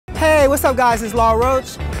Hey, what's up guys, it's Law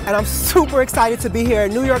Roach, and I'm super excited to be here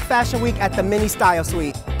at New York Fashion Week at the Minnie Style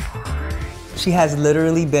Suite. She has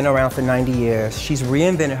literally been around for 90 years. She's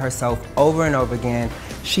reinvented herself over and over again.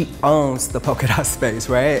 She owns the polka dot space,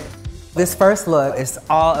 right? This first look is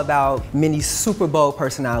all about Minnie's super bold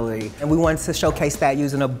personality, and we wanted to showcase that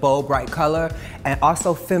using a bold, bright color and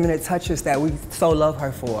also feminine touches that we so love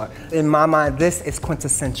her for. In my mind, this is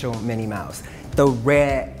quintessential Minnie Mouse. The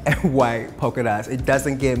red and white polka dots. It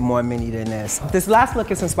doesn't get more Minnie than this. This last look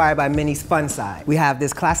is inspired by Minnie's fun side. We have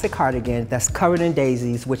this classic cardigan that's covered in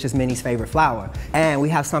daisies, which is Minnie's favorite flower. And we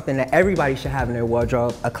have something that everybody should have in their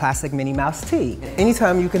wardrobe, a classic Minnie Mouse tee.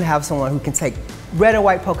 Anytime you can have someone who can take red and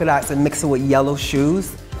white polka dots and mix it with yellow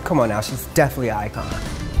shoes, come on now, she's definitely an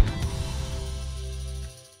icon.